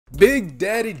Big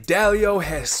Daddy Dalio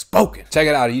has spoken. Check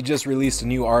it out, he just released a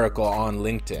new article on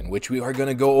LinkedIn, which we are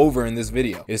gonna go over in this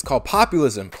video. It is called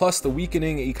Populism plus the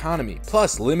weakening economy,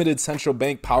 plus limited central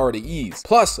bank power to ease,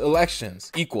 plus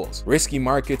elections equals risky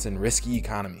markets and risky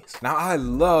economies. Now, I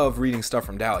love reading stuff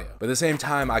from Dalio, but at the same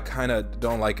time, I kind of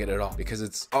don't like it at all because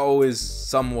it's always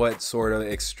somewhat sort of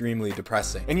extremely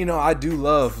depressing. And you know, I do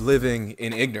love living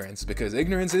in ignorance because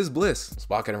ignorance is bliss. Just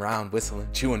walking around whistling,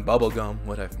 chewing bubble gum,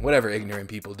 whatever ignorant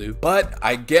people do. But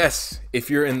I guess if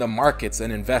you're in the markets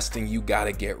and investing, you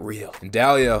gotta get real. And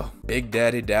Dalio, Big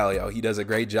Daddy Dalio, he does a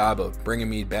great job of bringing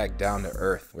me back down to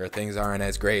earth where things aren't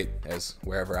as great as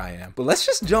wherever I am. But let's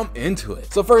just jump into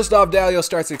it. So first off, Dalio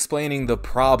starts explaining the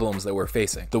problems that we're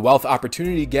facing. The wealth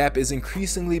opportunity gap is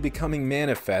increasingly becoming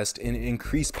manifest in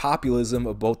increased populism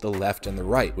of both the left and the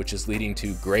right, which is leading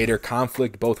to greater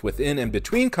conflict both within and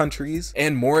between countries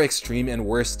and more extreme and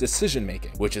worse decision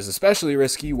making, which is especially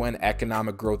risky when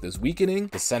economic growth is weakening,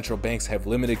 the central banks have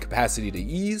limited capacity to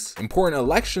ease, important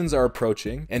elections are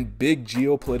approaching, and big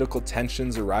geopolitical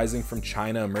tensions arising from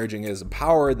China emerging as a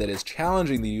power that is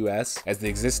challenging the US as the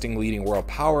existing leading world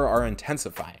power are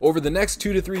intensifying. Over the next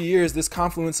 2 to 3 years, this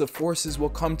confluence of forces will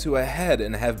come to a head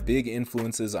and have big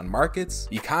influences on markets,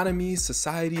 economies,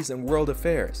 societies, and world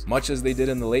affairs, much as they did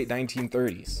in the late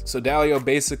 1930s. So Dalio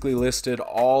basically listed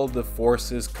all the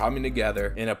forces coming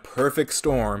together in a perfect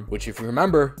storm, which if you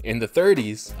remember, in the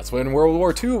 30s, that's when World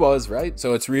War II was, right?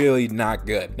 So it's really not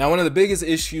good. Now, one of the biggest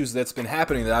issues that's been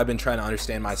happening that I've been trying to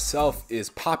understand myself is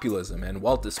populism and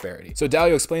wealth disparity. So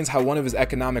Dalio explains how one of his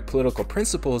economic political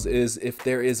principles is if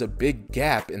there is a big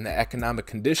gap in the economic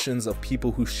conditions of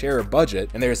people who share a budget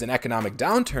and there's an economic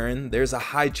downturn, there's a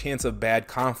high chance of bad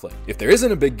conflict. If there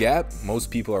isn't a big gap,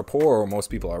 most people are poor or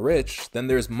most people are rich, then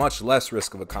there's much less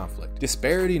risk of a conflict.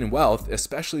 Disparity in wealth,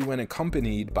 especially when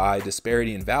accompanied by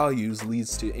disparity in values,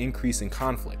 leads to increasing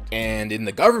conflict. And in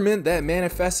the government, that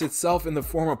manifests itself in the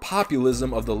form of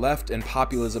populism of the left and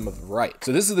populism of the right.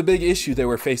 So this is the big issue that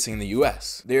we're facing in the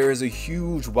US. There is a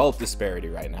huge wealth disparity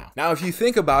right now. Now, if you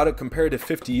think about it, compared to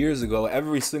 50 years ago,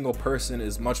 every single person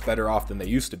is much better off than they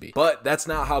used to be. But that's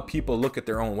not how people look at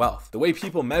their own wealth. The way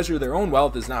people measure their own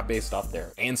wealth is not based off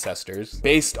their ancestors,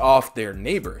 based off their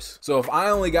neighbors. So if I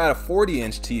only got a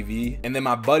 40-inch TV and then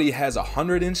my buddy has a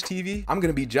 100-inch TV, I'm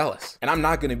gonna be jealous and I'm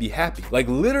not gonna be happy. Like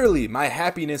literally, my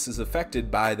happiness is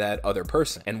affected by that other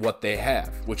person and what they have,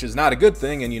 which is not a good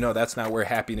thing. And you know, that's not where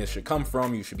happiness should come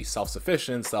from. You should be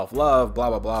self-sufficient, self-love, blah,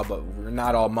 blah, blah, but we're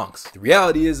not all monks. The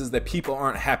reality is that people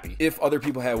aren't happy if other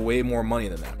people have way more money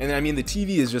than them. And I mean, the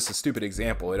TV is just a stupid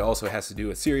example. It also has to do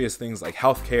with serious things like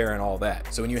healthcare and all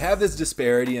that. So when you have this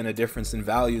disparity and a difference in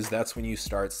values, that's when you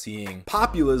start seeing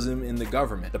populism in the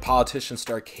government. The politicians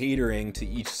start catering to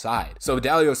each side. So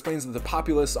Dalio explains that the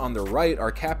populists on the right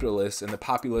are capitalists and the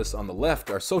populists on the left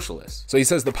are socialists. So he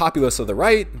says the populists of the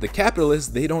right, the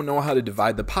capitalists, they don't know how to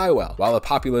divide the pie well, while the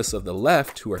populists of the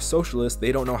left, who are socialists,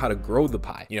 they don't know how to grow the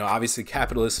pie. You know, obviously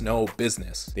capitalists know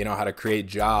business. They know how to create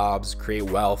jobs, create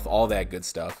wealth, all that good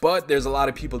stuff. But there's a lot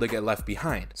of people that get left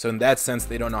behind. So in that sense,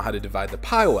 they don't know how to divide the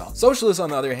pie well. Socialists, on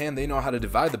the other hand, they know how to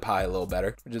divide the pie a little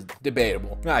better, which is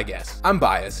debatable, I guess. I'm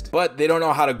biased, but they don't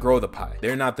know how to grow the pie.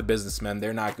 They're not the businessmen.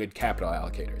 They're not good capital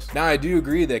allocators. Now, I do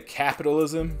agree that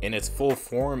capitalism in its full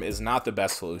form is not the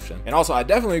best solution. And also, I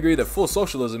definitely agree that full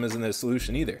socialism isn't the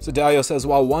solution either. So Dalio says,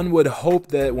 while one would hope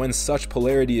that when such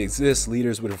polarity exists,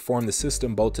 leaders would reform the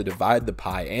system both to divide the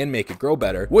pie and make it grow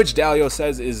better, which Dalio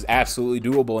says is absolutely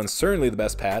doable and certainly the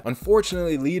best path.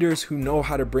 Unfortunately, leaders who know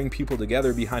how to bring people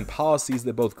together behind policies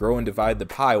that both grow and divide the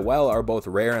pie well are both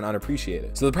rare and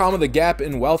unappreciated. So the problem of the gap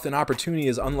in wealth and opportunity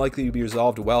is unlikely to be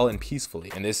resolved well and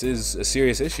peacefully. And this is a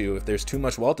serious issue. If there's too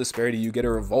much wealth disparity, you get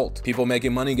a revolt. People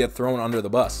making money get thrown under the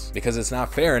bus because it's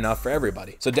not fair enough for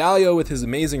everybody. So Dalio, with his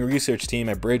amazing research team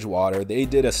at Bridgewater, they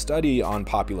did a study on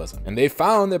populism, and they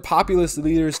found that populist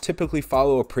leaders typically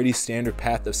follow a pretty standard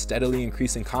path of steadily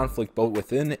increasing conflict both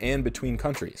within and between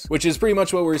countries, which is pretty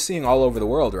much what we're seeing all over the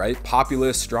world, right?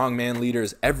 Populist strongman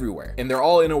leaders everywhere, and they're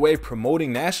all in a way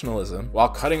promoting nationalism while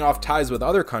cutting off ties with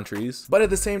other countries, but at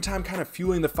the same time kind of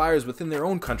fueling the fires within their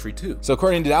own country too. So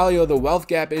according to Dalio, the wealth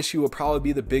gap issue will probably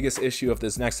be the biggest issue of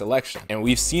this next election, and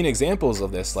we've seen examples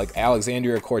of this, like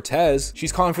Alexandria Cortez.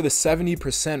 She's calling for the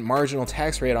 70% marginal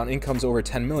tax rate on incomes over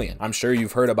 10 million. I'm sure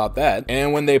you've heard about that.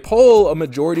 And when they poll, a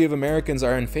majority of Americans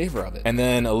are in favor of it. And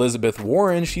then Elizabeth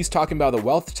Warren, she's talking about the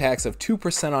wealth tax of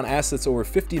 2% on assets over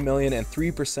 50 million and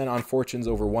 3% on fortunes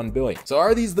over 1 billion. So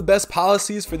are these the best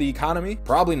policies for the economy?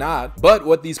 Probably not. But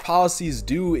what these policies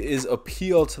do is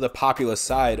appeal to the populist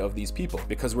side of these people,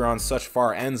 because we're on such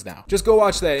far ends now. Just go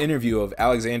watch that interview of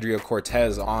Alexandria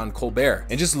Cortez on Colbert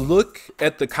and just look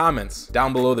at the comments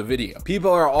down below the video. People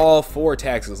are all for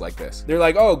taxes like this. They're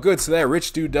like, oh good, so that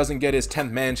rich dude doesn't get his 10th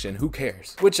mansion, who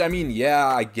cares? Which, I mean, yeah,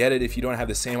 I get it if you don't have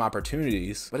the same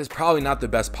opportunities, but it's probably not the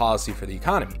best policy for the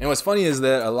economy. And what's funny is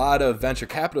that a lot of venture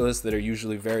capitalists that are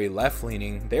usually very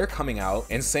left-leaning, they're coming out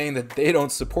and saying that they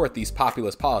don't support these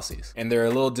populist policies. And they're a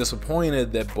little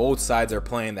disappointed that both sides are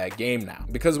playing that game now.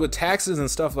 Because with taxes and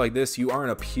stuff like this, you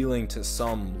aren't appealing to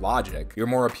some logic, you're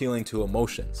more appealing to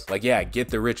emotions. Like, yeah, get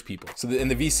the rich people. So and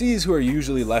the VCs who are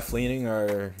usually left-leaning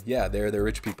are, yeah, they're the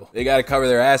rich people. They gotta cover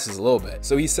their asses a little bit.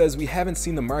 So he says, we haven't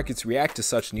seen the markets react to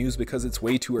such news because it's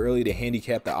way too early to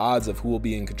handicap the odds of who will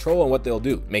be in control and what they'll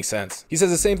do. Makes sense. He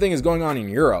says the same thing is going on in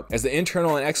Europe, as the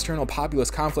internal and external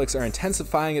populist conflicts are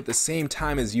intensifying at the same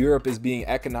time as Europe is being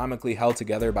economically held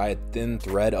together by a thin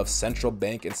thread of central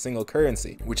bank and single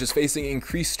currency, which is facing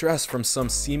increased stress from some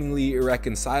seemingly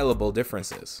irreconcilable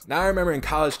differences. Now I remember in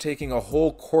college taking a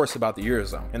whole course about the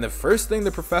Eurozone, and the first thing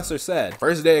the professor said,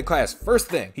 first day of class, first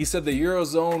thing, he said the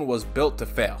Eurozone was built to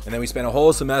fail. And then we spent a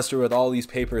whole semester with all these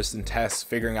papers and tests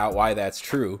figuring out why that's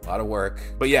true. A lot of work.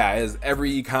 But yeah, as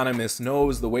every economist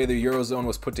knows, the way the Eurozone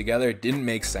was put together didn't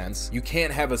make sense. You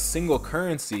can't have a single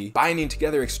currency binding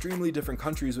together extremely different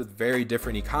countries with very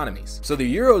different economies. So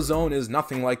the Eurozone is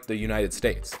nothing like the United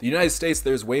States. The United States,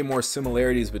 there's way more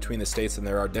similarities between the states than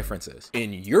there are differences.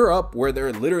 In Europe, where there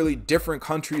are literally different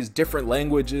countries, different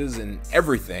languages, and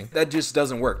everything, that just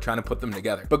doesn't work trying to put them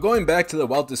together. But going back to the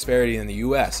wealth disparity in the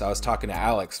US, I was talking to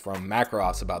Alex from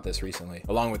MacroOps about this recently,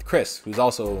 along with Chris, who's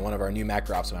also one of our new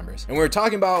MacroOps members. And we were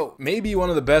talking about maybe one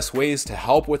of the best ways to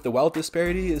help with the wealth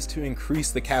disparity is to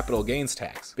increase the capital gains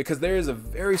tax, because there is a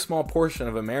very small portion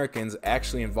of Americans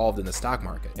actually involved in the stock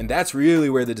market. And that's really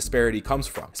where the disparity comes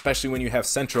from, especially when you have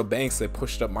central banks that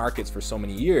pushed up markets for so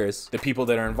many years. The people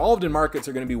that are involved in markets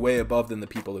are going to be way above than the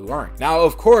people who aren't. Now,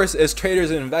 of course, as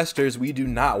traders and investors, we do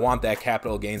not want that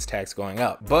capital gains tax going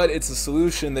up, but it's a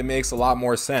solution that makes a lot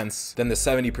more sense than the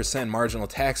 70% marginal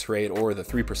tax rate or the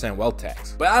 3% wealth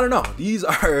tax. But I don't know, these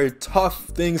are tough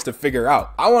things to figure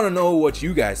out. I want to know what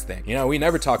you guys think. You know, we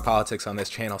never talk politics on this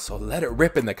channel, so let it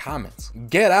rip in the comments.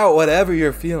 Get out whatever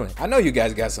you're feeling. I know you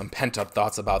guys got some pent-up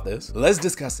thoughts about this. Let's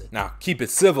discuss it. Now, keep it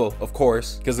civil, of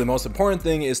course, because the most important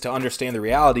thing is to understand the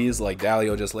realities like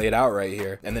Dalio just laid out right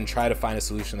here, and then try to find a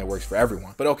solution that works for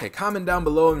everyone. But okay, comment down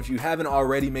below, and if you haven't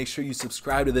already, make sure you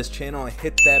subscribe to this channel and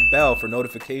hit that bell for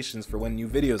notifications for when new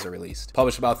videos are released.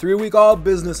 Published about 3 a week, all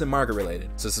business and market related.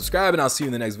 So subscribe, and I'll see you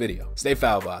in the next video. Stay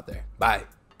fallible out there. Bye.